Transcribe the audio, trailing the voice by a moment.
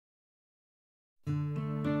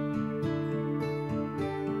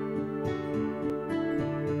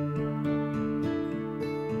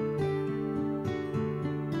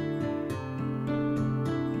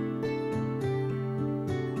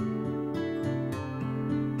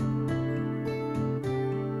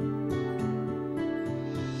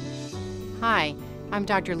Hi, I'm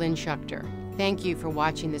Dr. Lynn Schuchter. Thank you for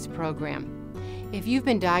watching this program. If you've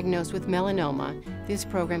been diagnosed with melanoma, this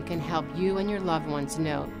program can help you and your loved ones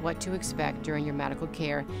know what to expect during your medical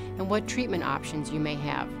care and what treatment options you may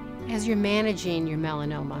have. As you're managing your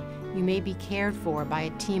melanoma, you may be cared for by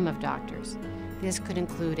a team of doctors. This could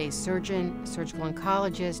include a surgeon, a surgical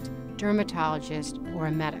oncologist, dermatologist, or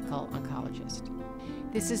a medical oncologist.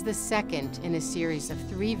 This is the second in a series of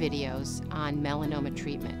 3 videos on melanoma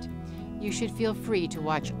treatment. You should feel free to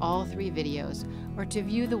watch all 3 videos or to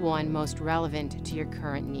view the one most relevant to your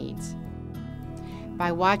current needs.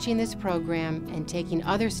 By watching this program and taking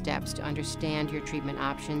other steps to understand your treatment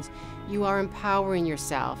options, you are empowering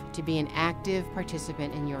yourself to be an active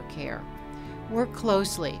participant in your care. Work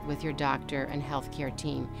closely with your doctor and healthcare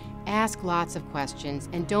team. Ask lots of questions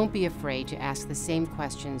and don't be afraid to ask the same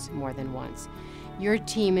questions more than once. Your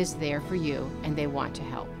team is there for you and they want to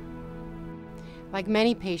help. Like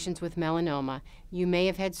many patients with melanoma, you may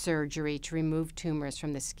have had surgery to remove tumors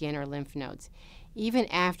from the skin or lymph nodes. Even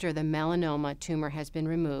after the melanoma tumor has been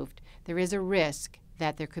removed, there is a risk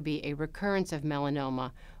that there could be a recurrence of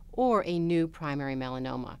melanoma or a new primary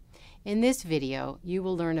melanoma. In this video, you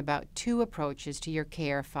will learn about 2 approaches to your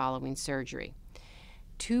care following surgery.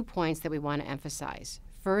 2 points that we want to emphasize.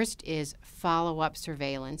 First is follow-up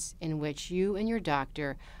surveillance, in which you and your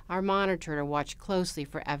doctor are monitored or watch closely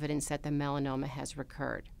for evidence that the melanoma has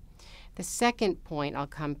recurred. The second point I'll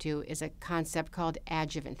come to is a concept called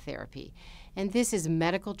adjuvant therapy, and this is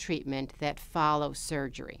medical treatment that follows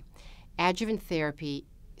surgery. Adjuvant therapy's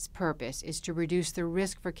purpose is to reduce the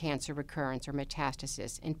risk for cancer recurrence or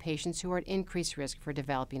metastasis in patients who are at increased risk for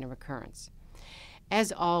developing a recurrence.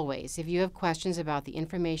 As always, if you have questions about the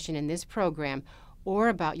information in this program or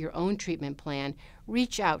about your own treatment plan,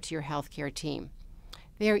 reach out to your healthcare team.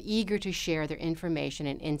 They are eager to share their information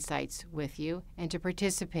and insights with you and to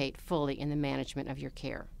participate fully in the management of your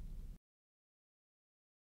care.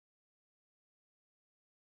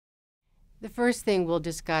 The first thing we'll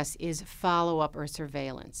discuss is follow-up or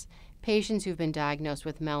surveillance. Patients who've been diagnosed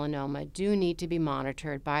with melanoma do need to be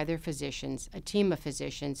monitored by their physicians, a team of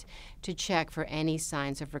physicians, to check for any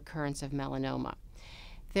signs of recurrence of melanoma.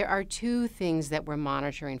 There are 2 things that we're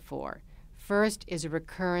monitoring for. First is a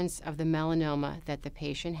recurrence of the melanoma that the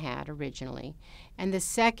patient had originally, and the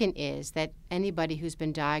second is that anybody who's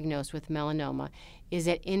been diagnosed with melanoma is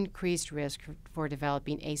at increased risk for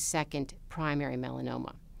developing a second primary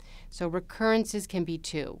melanoma. So recurrences can be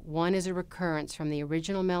 2. One is a recurrence from the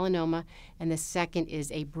original melanoma, and the second is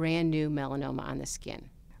a brand new melanoma on the skin.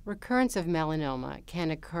 Recurrence of melanoma can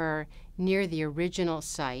occur near the original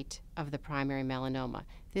site of the primary melanoma.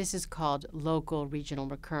 This is called local regional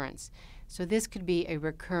recurrence. So this could be a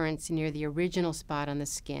recurrence near the original spot on the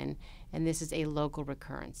skin, and this is a local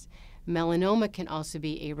recurrence. Melanoma can also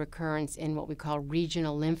be a recurrence in what we call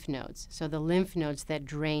regional lymph nodes, so the lymph nodes that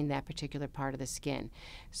drain that particular part of the skin.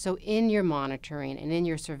 So in your monitoring and in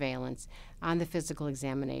your surveillance on the physical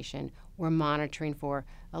examination, we're monitoring for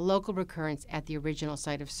a local recurrence at the original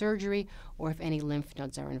site of surgery or if any lymph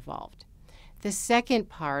nodes are involved. The second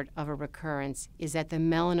part of a recurrence is that the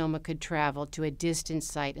melanoma could travel to a distant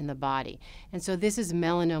site in the body. And so this is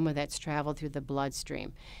melanoma that's traveled through the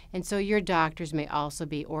bloodstream. And so your doctors may also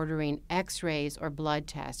be ordering x-rays or blood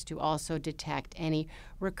tests to also detect any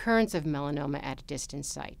recurrence of melanoma at a distant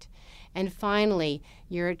site. And finally,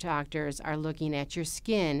 your doctors are looking at your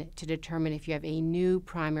skin to determine if you have a new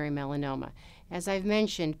primary melanoma. As I've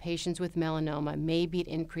mentioned, patients with melanoma may be at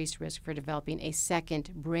increased risk for developing a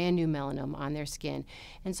second brand new melanoma on their skin.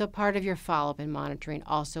 And so part of your follow-up and monitoring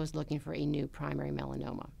also is looking for a new primary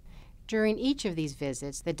melanoma. During each of these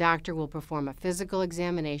visits, the doctor will perform a physical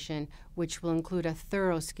examination, which will include a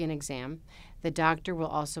thorough skin exam. The doctor will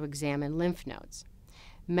also examine lymph nodes.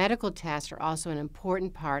 Medical tests are also an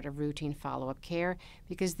important part of routine follow-up care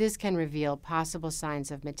because this can reveal possible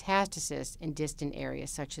signs of metastasis in distant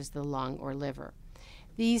areas such as the lung or liver.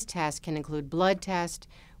 These tests can include blood tests,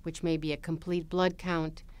 which may be a complete blood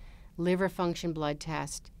count, liver function blood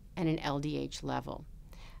test, and an LDH level.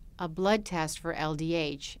 A blood test for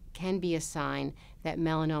LDH can be a sign that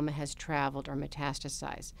melanoma has traveled or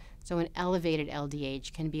metastasized. So an elevated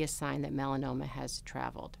LDH can be a sign that melanoma has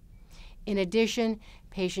traveled. In addition,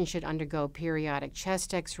 patients should undergo periodic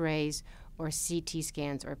chest x-rays or CT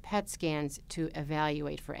scans or PET scans to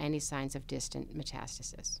evaluate for any signs of distant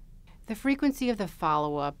metastasis. The frequency of the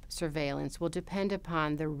follow-up surveillance will depend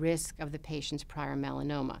upon the risk of the patient's prior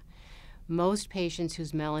melanoma. Most patients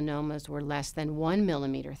whose melanomas were less than 1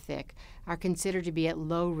 millimeter thick are considered to be at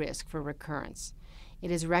low risk for recurrence.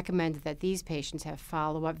 It is recommended that these patients have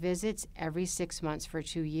follow-up visits every 6 months for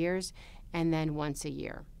 2 years and then once a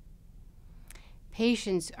year.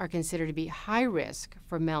 Patients are considered to be high risk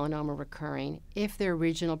for melanoma recurring if their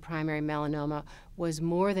original primary melanoma was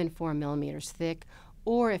more than 4 millimeters thick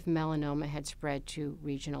or if melanoma had spread to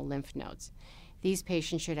regional lymph nodes. These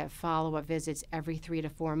patients should have follow-up visits every 3 to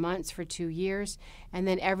 4 months for 2 years, and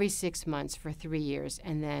then every 6 months for 3 years,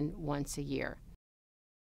 and then once a year.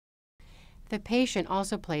 The patient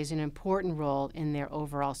also plays an important role in their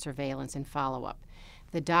overall surveillance and follow-up.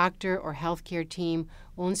 The doctor or healthcare team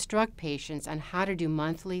will instruct patients on how to do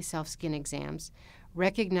monthly self-skin exams,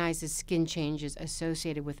 recognizes skin changes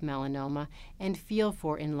associated with melanoma, and feel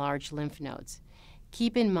for enlarged lymph nodes.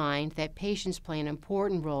 Keep in mind that patients play an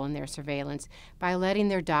important role in their surveillance by letting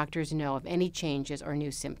their doctors know of any changes or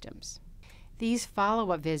new symptoms. These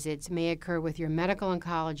follow-up visits may occur with your medical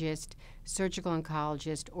oncologist, surgical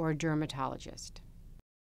oncologist, or dermatologist.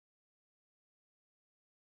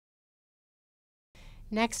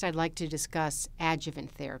 Next, I'd like to discuss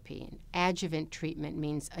adjuvant therapy. Adjuvant treatment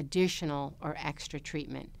means additional or extra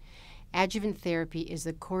treatment. Adjuvant therapy is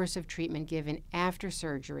the course of treatment given after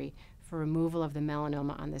surgery for removal of the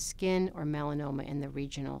melanoma on the skin or melanoma in the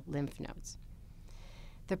regional lymph nodes.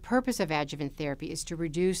 The purpose of adjuvant therapy is to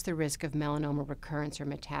reduce the risk of melanoma recurrence or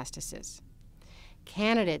metastasis.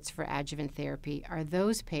 Candidates for adjuvant therapy are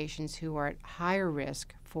those patients who are at higher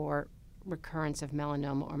risk for recurrence of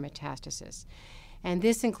melanoma or metastasis. And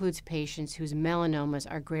this includes patients whose melanomas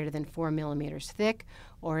are greater than 4 millimeters thick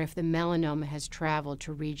or if the melanoma has traveled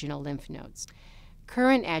to regional lymph nodes.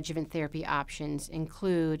 Current adjuvant therapy options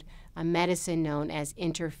include a medicine known as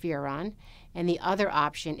interferon, and the other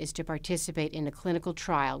option is to participate in a clinical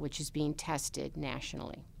trial which is being tested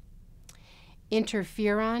nationally.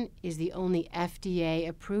 Interferon is the only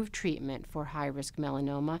FDA-approved treatment for high-risk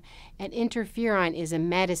melanoma, and interferon is a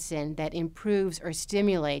medicine that improves or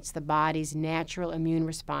stimulates the body's natural immune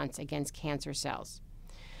response against cancer cells.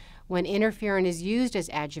 When interferon is used as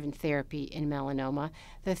adjuvant therapy in melanoma,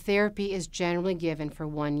 the therapy is generally given for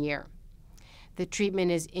 1 year. The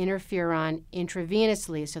treatment is interferon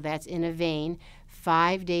intravenously, so that's in a vein,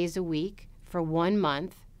 5 days a week for 1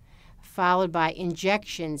 month, followed by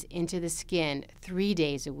injections into the skin 3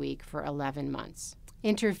 days a week for 11 months.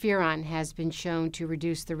 Interferon has been shown to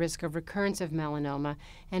reduce the risk of recurrence of melanoma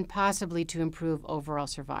and possibly to improve overall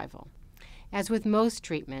survival. As with most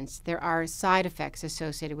treatments, there are side effects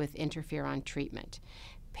associated with interferon treatment.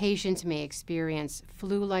 Patients may experience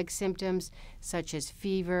flu-like symptoms such as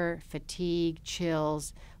fever, fatigue,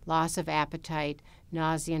 chills, loss of appetite,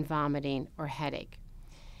 nausea and vomiting, or headache.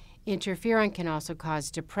 Interferon can also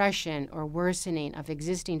cause depression or worsening of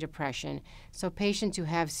existing depression, so patients who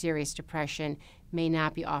have serious depression may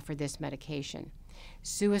not be offered this medication.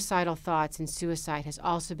 Suicidal thoughts and suicide has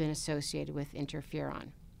also been associated with interferon.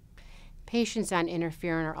 Patients on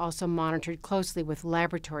interferon are also monitored closely with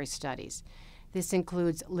laboratory studies. This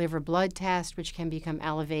includes liver blood tests, which can become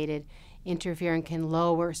elevated. Interferon can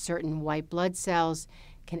lower certain white blood cells,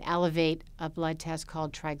 can elevate a blood test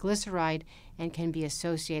called triglyceride, and can be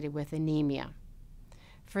associated with anemia.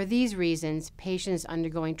 For these reasons, patients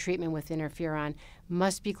undergoing treatment with interferon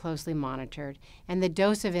must be closely monitored, and the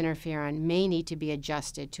dose of interferon may need to be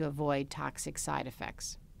adjusted to avoid toxic side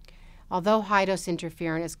effects. Although high-dose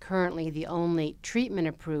interferon is currently the only treatment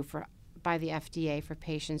approved by the FDA for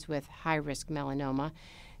patients with high-risk melanoma,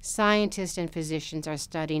 scientists and physicians are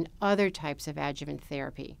studying other types of adjuvant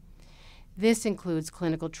therapy. This includes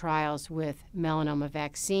clinical trials with melanoma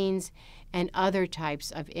vaccines and other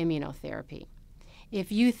types of immunotherapy.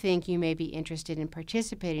 If you think you may be interested in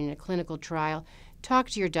participating in a clinical trial, talk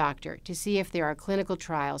to your doctor to see if there are clinical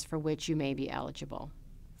trials for which you may be eligible.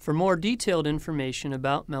 For more detailed information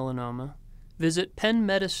about melanoma, visit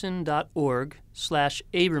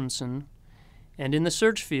pennmedicine.org/Abramson, and in the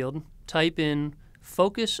search field, type in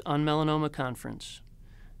Focus on Melanoma Conference.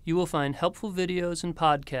 You will find helpful videos and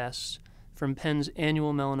podcasts from Penn's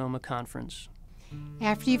annual melanoma conference.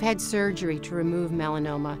 After you've had surgery to remove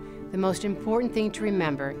melanoma, the most important thing to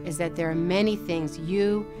remember is that there are many things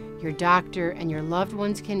you, your doctor, and your loved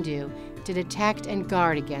ones can do to detect and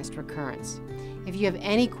guard against recurrence. If you have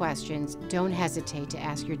any questions, don't hesitate to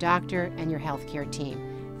ask your doctor and your healthcare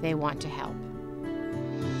team. They want to help.